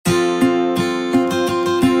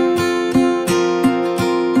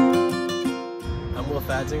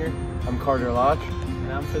Laatsch.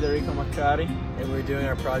 And I'm Federico Maccari. And we're doing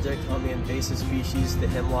our project on the invasive species, the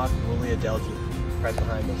Hemlock Woolly Adelgid, right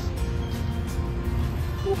behind us.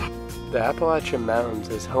 The Appalachian Mountains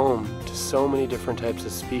is home to so many different types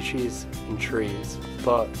of species and trees,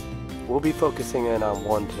 but we'll be focusing in on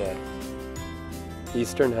one today.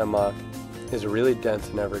 Eastern hemlock is a really dense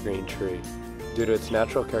and evergreen tree. Due to its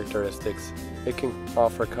natural characteristics, it can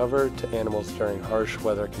offer cover to animals during harsh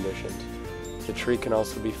weather conditions. The tree can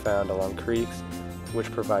also be found along creeks,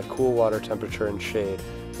 which provide cool water temperature and shade,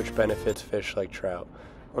 which benefits fish like trout.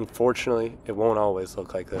 Unfortunately, it won't always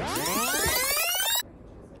look like this.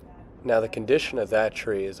 Now, the condition of that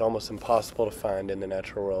tree is almost impossible to find in the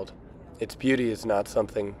natural world. Its beauty is not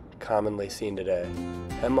something commonly seen today.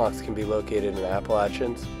 Hemlocks can be located in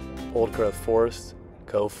Appalachians, old-growth forests,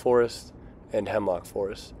 cove forests, and hemlock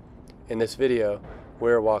forests. In this video,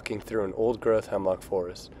 we're walking through an old-growth hemlock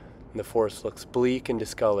forest, and the forest looks bleak and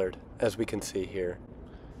discolored, as we can see here.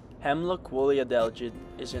 Hemlock Woolly Adelgid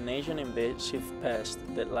is an Asian invasive pest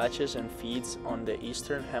that latches and feeds on the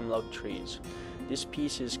eastern hemlock trees. This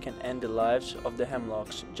species can end the lives of the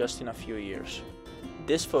hemlocks just in a few years.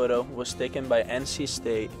 This photo was taken by NC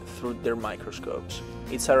State through their microscopes.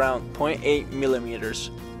 It's around 0.8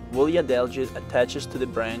 millimeters. Woolly Adelgid attaches to the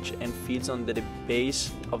branch and feeds on the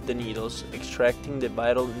base of the needles, extracting the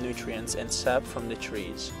vital nutrients and sap from the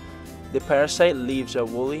trees. The parasite leaves a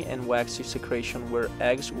woolly and waxy secretion where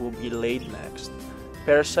eggs will be laid next.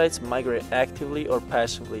 Parasites migrate actively or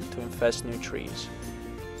passively to infest new trees.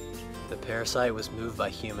 The parasite was moved by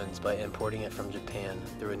humans by importing it from Japan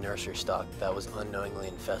through a nursery stock that was unknowingly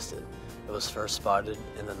infested. It was first spotted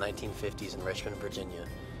in the 1950s in Richmond, Virginia.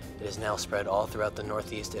 It is now spread all throughout the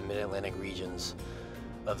Northeast and Mid-Atlantic regions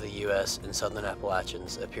of the U.S. and Southern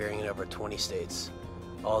Appalachians, appearing in over 20 states.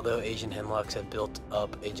 Although Asian hemlocks have built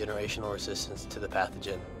up a generational resistance to the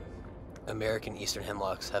pathogen, American eastern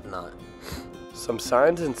hemlocks have not. Some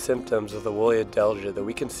signs and symptoms of the woolly adelgid that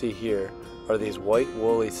we can see here are these white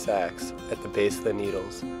woolly sacs at the base of the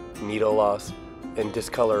needles, needle loss, and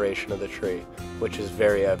discoloration of the tree, which is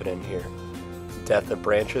very evident here. Death of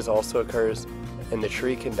branches also occurs, and the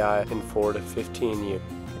tree can die in 4 to 15 years.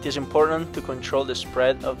 It is important to control the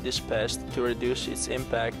spread of this pest to reduce its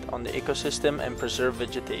impact on the ecosystem and preserve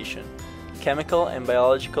vegetation. Chemical and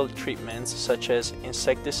biological treatments such as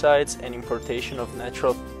insecticides and importation of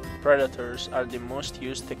natural predators are the most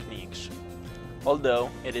used techniques. Although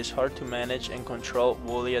it is hard to manage and control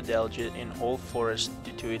woolly adelgid in whole forests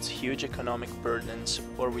due to its huge economic burdens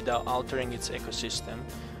or without altering its ecosystem,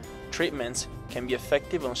 treatments can be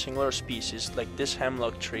effective on singular species like this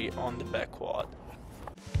hemlock tree on the backward.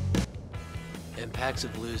 Impacts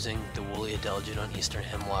of losing the woolly adelgid on eastern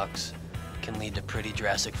hemlocks can lead to pretty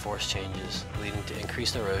drastic forest changes, leading to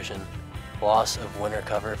increased erosion, loss of winter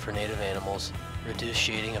cover for native animals, reduced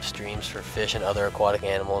shading of streams for fish and other aquatic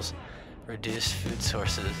animals, reduced food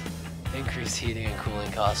sources, increased heating and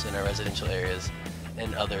cooling costs in our residential areas,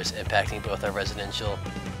 and others impacting both our residential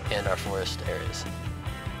and our forest areas.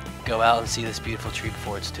 Go out and see this beautiful tree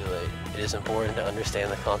before it's too late. It is important to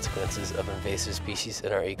understand the consequences of invasive species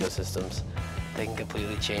in our ecosystems. They can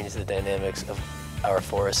completely change the dynamics of our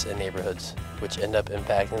forests and neighborhoods, which end up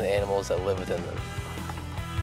impacting the animals that live within them.